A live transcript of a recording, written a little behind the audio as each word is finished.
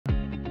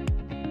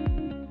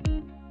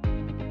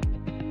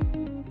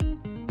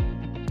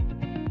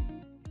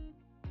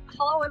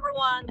Hello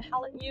everyone,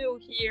 Helen Yu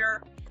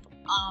here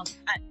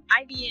at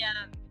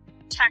IBM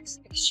Tax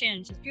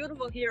Exchange. It's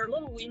beautiful here, a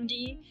little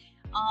windy.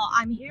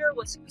 I'm here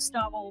with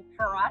Gustavo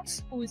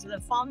Pares, who is the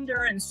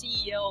founder and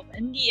CEO of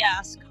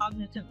NDS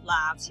Cognitive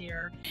Labs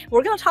here.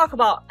 We're going to talk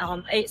about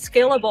a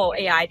scalable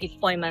AI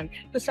deployment.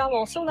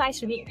 Gustavo, so nice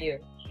to meet you.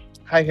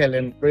 Hi,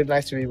 Helen. Very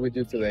nice to be with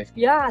you today.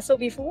 Yeah, so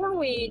before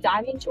we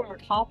dive into our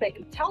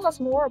topic, tell us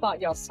more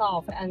about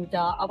yourself and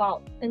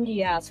about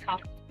NDS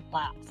Cognitive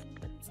Labs.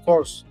 Of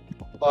course.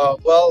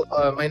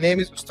 My name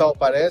is Gustavo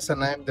Pares,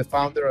 and I'm the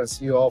founder and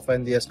CEO of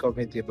NDS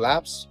Cognitive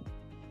Labs.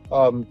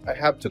 I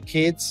have 2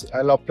 kids.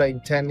 I love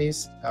playing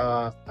tennis.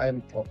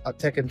 I'm a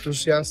tech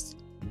enthusiast.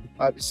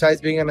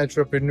 Besides being an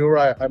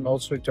entrepreneur, I'm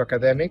also into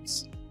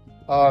academics.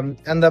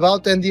 And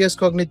about NDS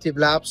Cognitive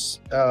Labs,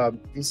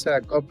 it's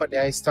a company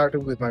I started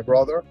with my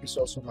brother. He's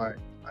also my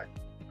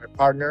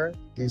partner,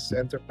 this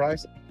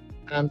enterprise.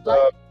 And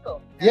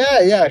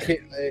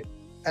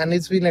and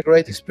it's been a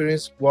great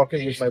experience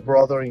working with my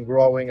brother in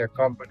growing a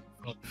company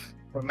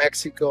from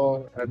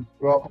Mexico and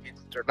growing it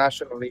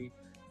internationally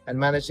and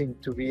managing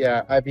to be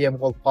an IBM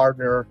Gold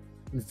partner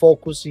in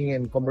focusing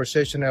in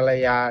conversational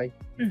AI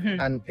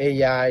and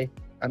AI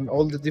and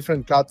all the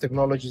different cloud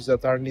technologies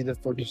that are needed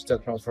for digital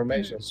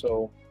transformation.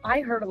 So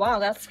I heard, wow,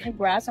 that's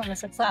congrats on the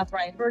success,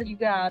 right? I heard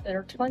there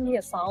are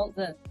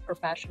 20,000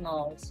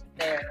 professionals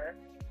there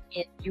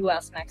in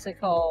US,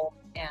 Mexico,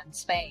 and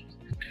Spain.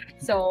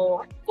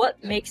 So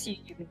what makes you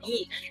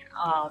unique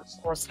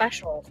or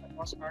special for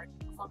North American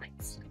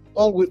clients?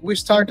 Well, we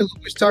started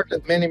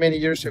many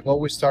years ago.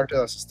 We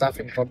started as a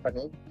staffing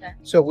company. Okay.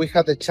 So we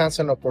had the chance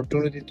and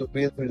opportunity to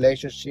build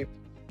relationship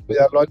with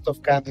a lot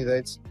of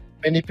candidates.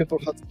 Many people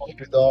have worked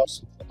with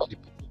us, many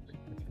people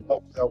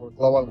work with our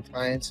global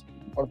clients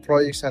on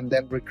projects and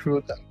then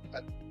recruit and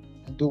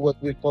do what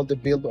we call the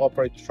build,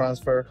 operate,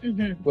 transfer,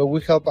 where we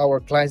help our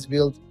clients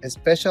build a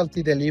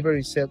specialty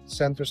delivery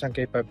centers and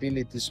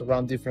capabilities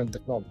around different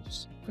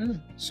technologies.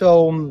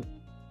 So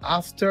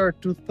after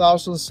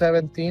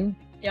 2017,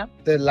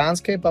 the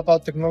landscape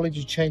about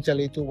technology changed a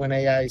little when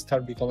AI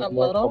started becoming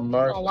more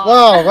commercial.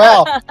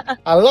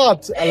 A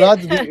lot.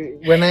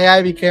 When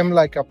AI became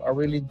like a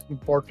really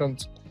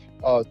important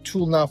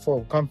tool now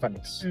for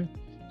companies.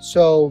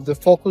 So the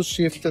focus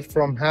shifted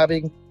from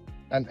having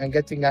and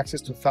getting access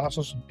to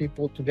thousands of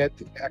people to get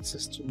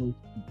access to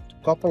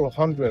a couple of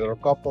hundred or a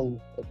couple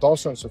of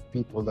dozens of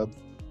people that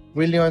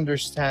really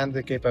understand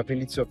the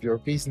capabilities of your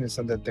business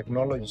and the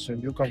technology, so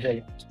you can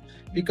relate.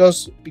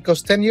 Because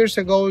 10 years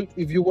ago,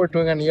 if you were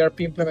doing an ERP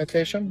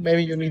implementation,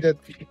 maybe you needed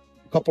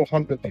a couple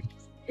hundred people.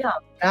 Yeah.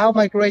 Now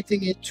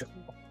migrating it to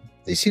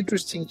these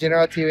interesting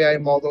generative AI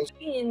models.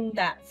 In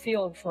that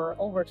field for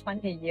over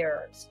 20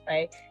 years,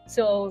 right?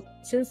 So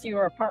since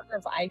you're a partner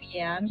of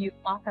IBM, you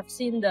must have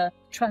seen the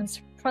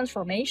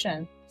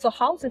transformation. So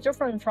how is it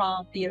different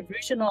from the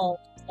original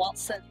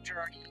Watson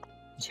journey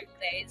to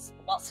today's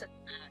watsonx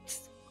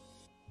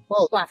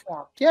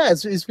platform? Yeah,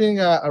 it's been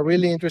a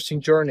really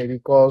interesting journey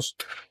because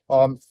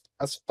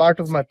as part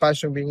of my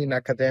passion being in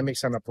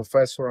academics and a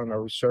professor and a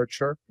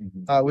researcher,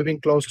 we've been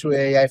close to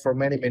AI for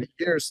many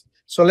years.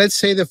 So let's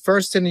say the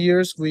first 10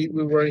 years we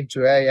were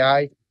into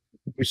AI,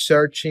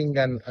 researching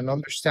and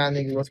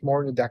understanding. It was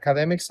more on the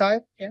academic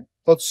side. Yeah.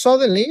 But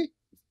suddenly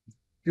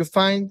you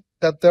find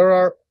that there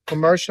are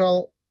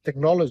commercial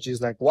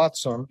technologies like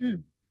Watson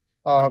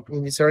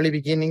in its early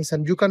beginnings,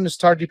 and you can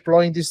start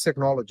deploying this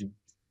technology.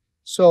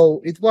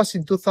 So it was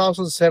in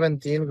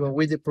 2017 when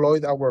we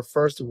deployed our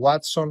first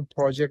Watson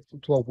project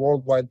to a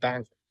worldwide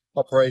bank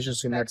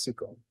operations in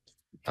Mexico.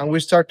 And we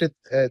started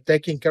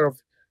taking care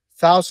of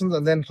thousands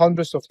and then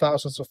hundreds of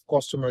thousands of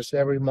customers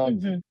every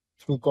month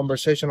through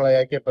conversational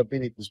AI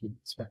capabilities with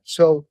this bank.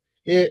 So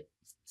it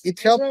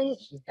helped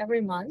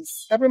every month.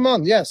 Every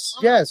month, yes.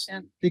 Yeah.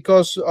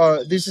 Because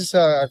this is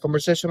a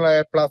conversational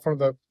AI platform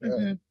that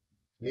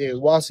it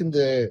was in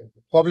the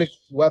public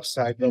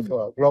website of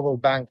a global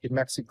bank in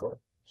Mexico.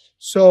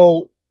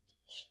 So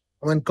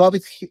when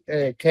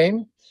COVID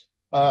came,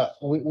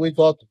 we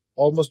got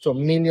almost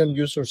 1 million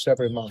users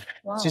every month.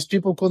 Wow. Since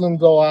people couldn't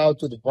go out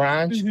to the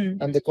branch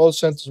and the call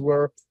centers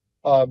were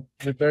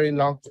with very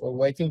long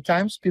waiting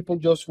times, people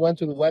just went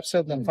to the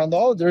website and found,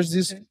 there's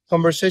this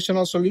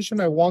conversational solution.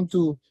 I want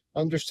to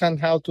understand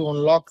how to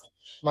unlock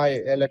my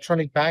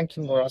electronic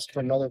banking or ask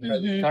for another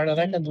credit card, and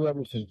I can do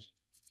everything.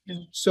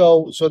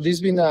 So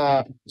this been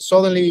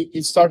suddenly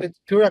it started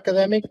pure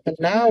academic, and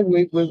now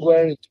we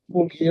were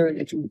full here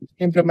into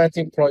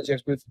implementing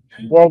projects with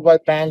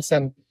worldwide banks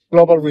and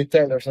global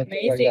retailers and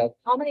things like that.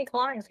 How many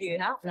clients do you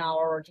have now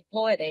or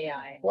deployed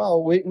AI?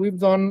 Well, we've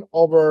done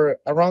over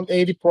around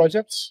 80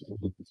 projects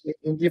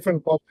in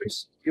different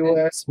countries: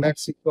 US,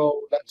 Mexico,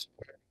 Latin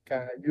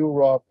America,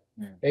 Europe,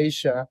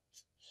 Asia.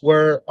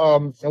 Where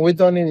and we've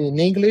done it in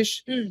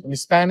English, in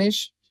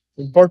Spanish,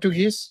 in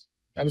Portuguese,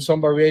 and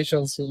some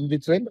variations in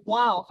between.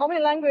 Wow. How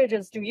many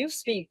languages do you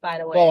speak, by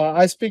the way? Well,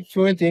 I speak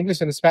fluent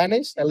English and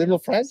Spanish, a little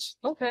French.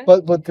 Okay.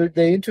 But the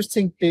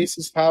interesting piece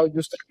is how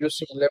you start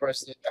using leverage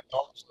the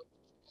technology.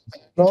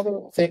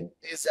 Another thing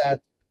is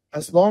that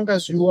as long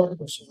as you are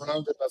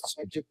surrounded by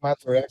subject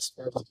matter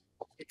experts,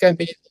 it can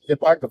be the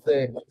part of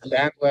the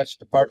language,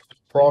 the part of the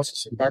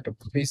process, the part of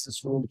the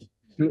business rule.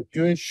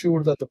 You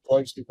ensure that the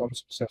project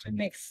becomes It successful.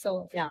 makes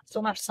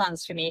so much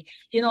sense to me.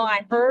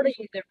 I heard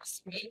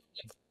there's maybe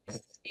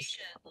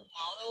expectation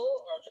model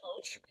or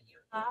approach you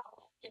have.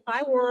 If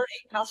I were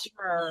a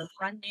customer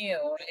brand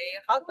new,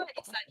 how do I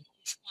decide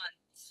which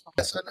one?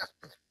 Yes, and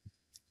I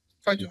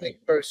try to make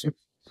it very simple.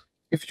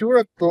 If you're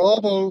a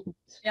global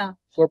Yeah.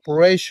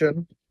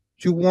 corporation,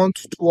 you want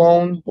to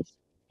own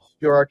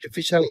your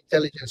artificial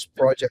intelligence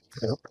project.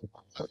 You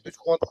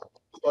want to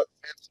do it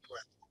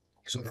end-to-end.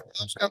 So for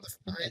those kind of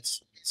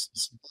clients,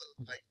 it's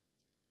like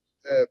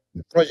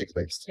project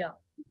based. Yeah.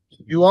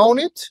 You own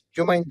it,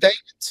 you maintain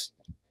it,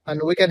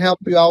 and we can help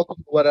you out with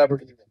whatever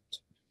you want.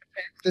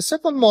 The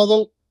second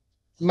model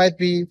might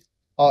be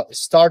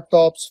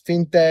startups,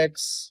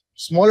 fintechs,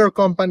 smaller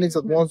companies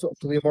that want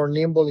to be more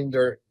nimble in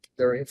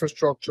their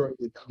infrastructure,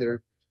 in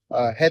their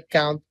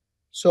headcount.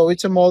 So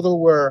it's a model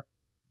where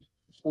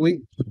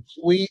we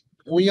we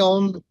we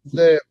own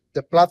the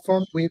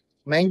platform, we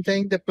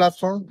maintain the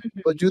platform,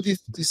 but you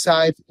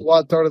decide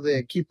what are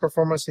the key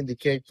performance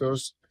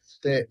indicators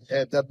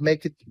that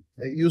make it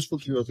useful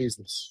to your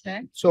business.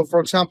 Okay. So, for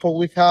example,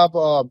 we have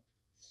a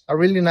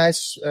really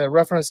nice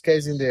reference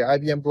case in the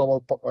IBM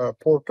Global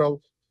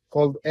portal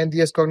called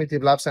NDS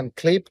Cognitive Labs and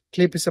Clip.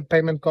 Clip is a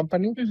payment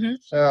company.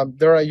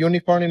 They're a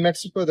unicorn in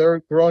Mexico. They're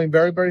growing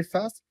very, very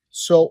fast.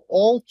 So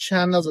all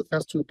channels that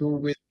has to do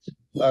with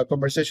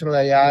conversational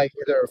AI,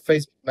 either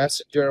Facebook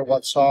Messenger,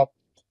 WhatsApp,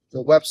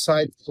 the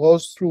website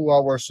goes through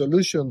our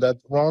solution that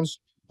runs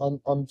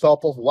on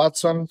top of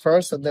Watson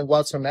first and then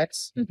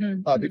watsonx.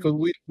 Because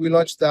we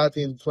launched that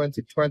in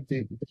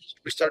 2020.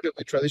 We started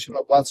with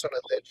traditional Watson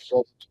and then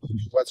evolved to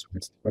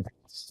Watson.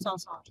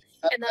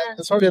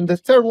 And the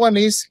third one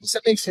is it's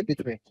a mix in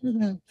between.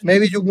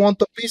 Maybe you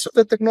want a piece of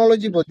the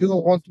technology, but you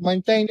don't want to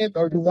maintain it,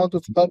 or you want to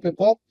develop it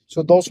up.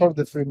 So those are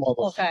the three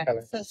models. Okay,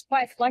 so it's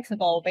quite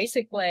flexible.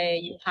 Basically,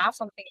 you have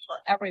something for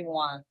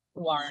everyone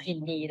who are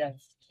in need of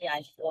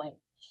AI deployment.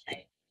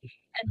 Okay?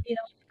 And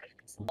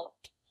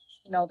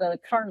the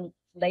current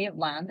lay of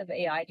land of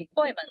AI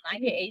deployment,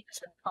 98%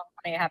 of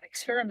companies have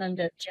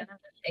experimented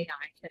generative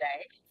AI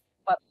today,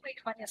 but only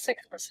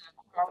 26%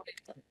 are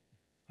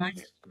really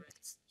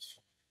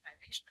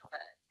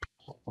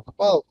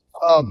well,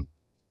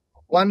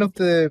 one of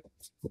the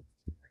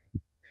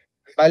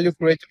value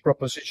creating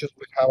propositions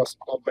we have as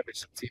a company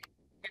as a team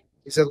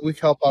is that we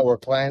help our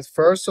clients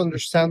first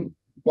understand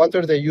what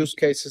are the use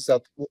cases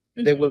that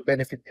they will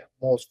benefit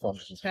most from.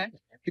 Okay.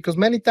 Because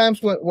many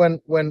times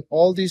when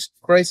all this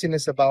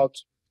craziness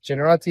about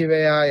generative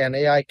AI and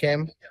AI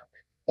came,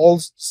 all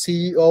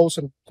CEOs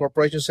and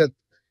corporations said,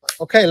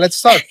 okay, let's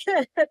start.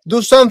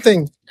 Do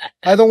something.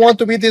 I don't want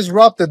to be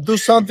disrupted. Do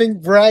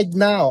something right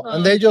now.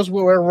 And they just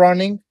were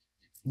running,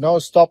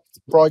 stop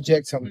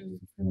projects and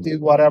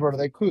did whatever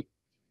they could.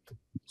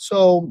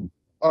 So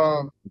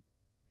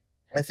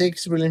I think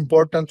it's really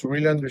important to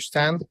really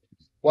understand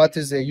what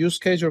is the use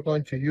case you're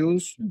going to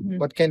use,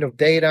 what kind of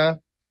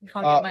data.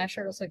 How do you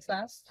measure the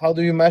success? How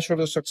do you measure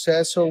the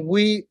success? So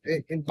we,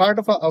 in part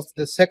of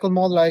the second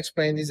model I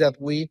explained, is that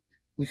we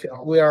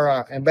are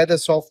an embedded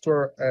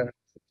software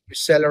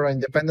reseller,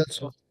 independent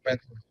software.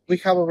 We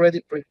have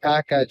already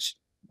prepackaged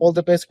all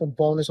the best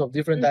components of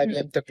different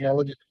IBM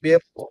technology to be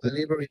able to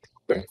deliver it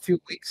in very few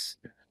weeks.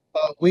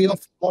 We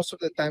offer most of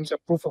the times a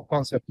proof of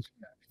concept.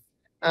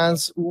 And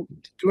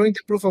during the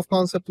proof of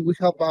concept, we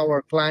help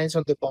our clients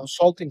on the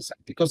consulting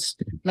side. Because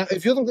now,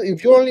 if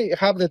you only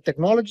have the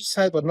technology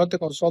side but not the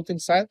consulting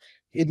side,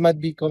 it might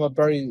become a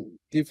very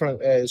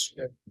different,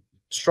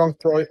 strong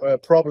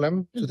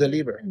problem to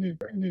deliver.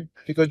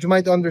 Because you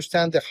might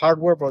understand the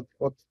hardware,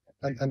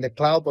 and the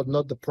cloud, but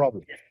not the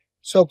problem.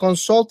 So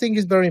consulting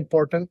is very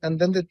important, and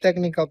then the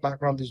technical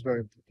background is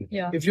very important.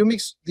 Yeah. If you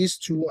mix these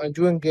two and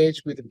you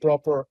engage with the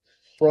proper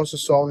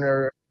process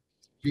owner,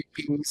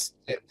 VPs,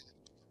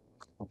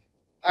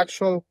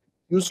 actual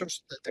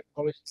users of the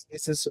technologies,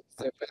 this is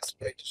the best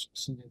way to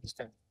succeed in this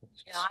kind of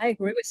process. Yeah, I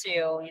agree with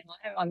you.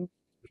 I'm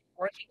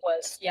working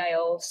with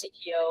CIOs,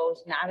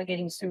 CTOs,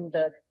 navigating through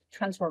the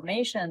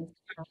transformation.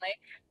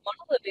 One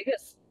of the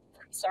biggest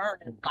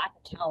concerns is lack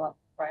of talent,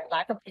 right?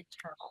 Lack of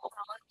internal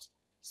talent.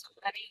 So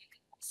having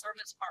a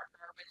service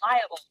partner,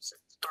 reliable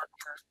service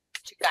partner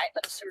to guide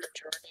them through the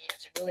journey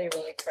is really,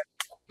 really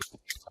critical.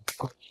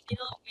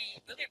 We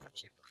really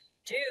appreciate what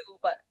you do,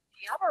 but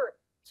the other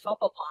top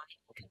of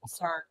mind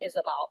concern is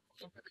about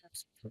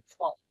confidence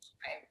control,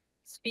 right?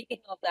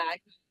 Speaking of that,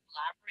 can you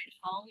elaborate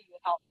how you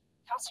help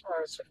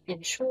customers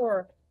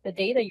ensure the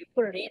data you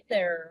put in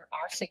there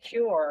are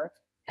secure,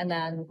 and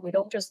then we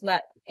don't just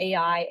let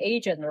AI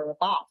agent or a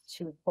bot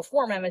to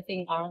perform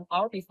everything on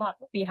our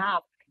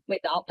behalf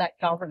without that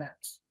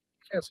governance?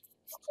 Yes,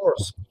 of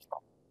course.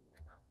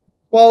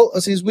 Well,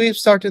 since we've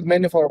started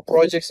many of our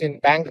projects in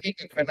banking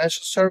and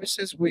financial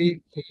services,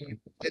 we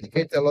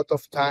dedicate a lot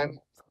of time.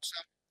 For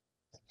example,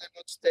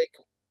 let's take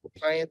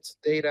client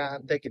data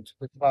and take it to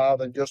the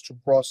cloud and just to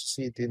process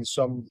it in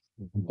some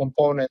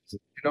component.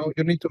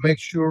 You need to make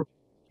sure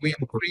we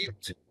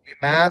encrypt, we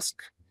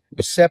mask,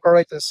 we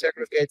separate and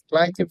segregate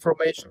client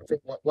information from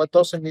what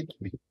doesn't need to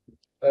be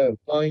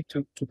going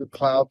to the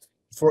cloud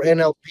for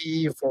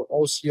NLP, for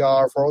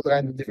OCR, for all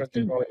kinds of different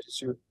technologies.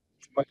 You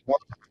might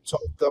want some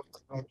of the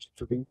technology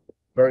to be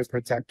very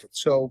protected.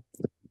 So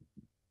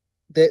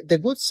the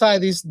good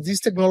side is this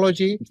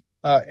technology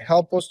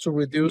help us to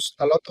reduce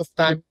a lot of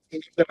time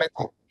in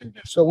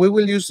implementing. So we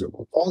will use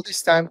all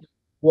this time to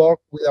work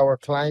with our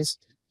clients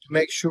to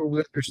make sure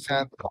we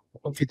understand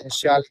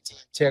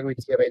confidentiality,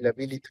 integrity,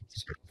 availability of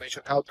this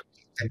information, how to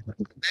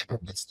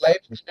it's labeled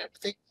and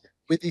everything.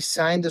 We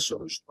design the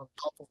solution on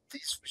top of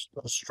these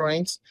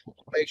constraints to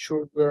make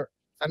sure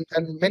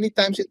and many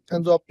times it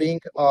ends up being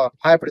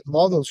hybrid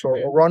models or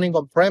running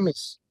on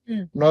premise,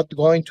 not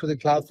going to the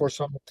cloud for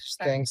some of these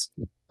things.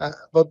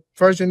 But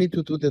first, you need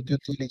to do the due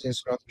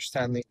diligence and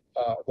understanding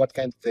what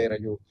kind of data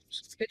you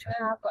use. It's good to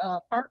have a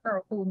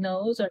partner who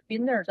knows or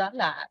been there, done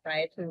that,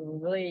 right? To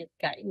really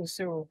guide you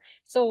through.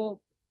 So,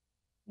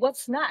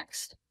 what's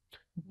next?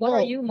 What are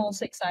Well, you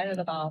most excited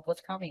about?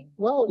 What's coming?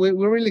 Well,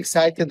 we're really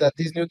excited that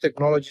these new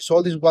technologies,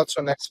 all this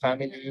watsonx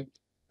family,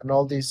 and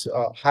all these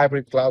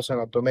hybrid clouds and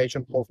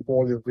automation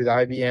portfolio with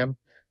IBM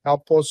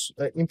help us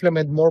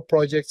implement more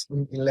projects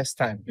in less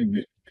time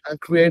and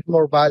create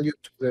more value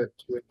to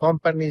the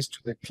companies, to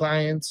the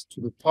clients,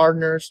 to the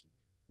partners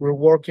we're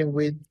working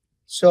with.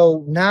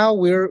 So now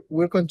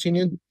we're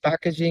continuing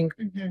packaging.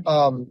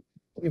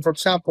 For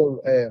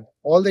example,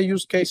 all the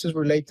use cases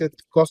related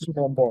to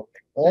customer onboarding,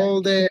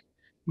 all the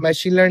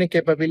machine learning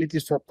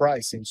capabilities for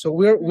pricing. So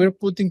we're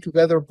putting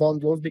together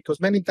bundles because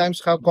many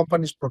times how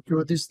companies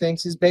procure these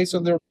things is based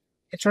on their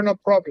internal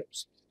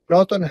problems,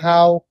 not on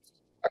how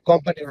a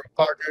company or a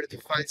partner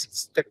defines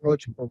its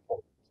technology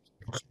portfolio.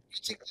 So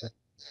reaching that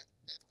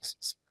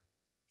is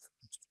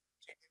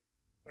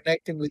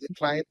connecting with the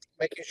client,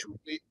 making sure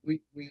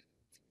we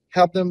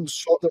help them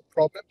solve their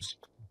problems,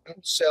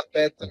 sell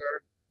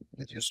better,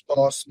 reduce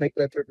costs, make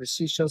better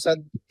decisions.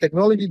 And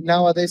technology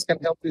nowadays can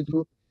help you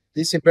do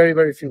this in very,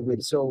 very few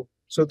weeks. So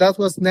that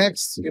was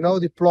next,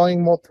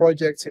 deploying more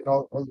projects in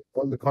all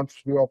the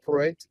countries we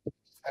operate.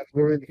 And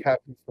we're really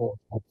happy for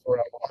our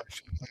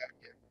partnership.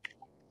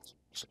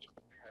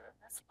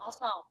 That's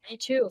awesome. Me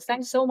too.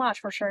 Thanks so much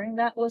for sharing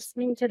that with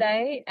me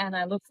today, and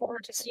I look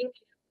forward to seeing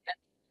you at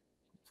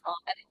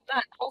the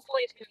event.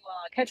 Hopefully, to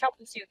catch up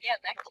with you again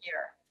next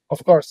year.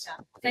 Of course.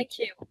 Yeah. Thank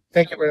you.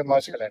 Thank you very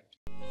much, Helen.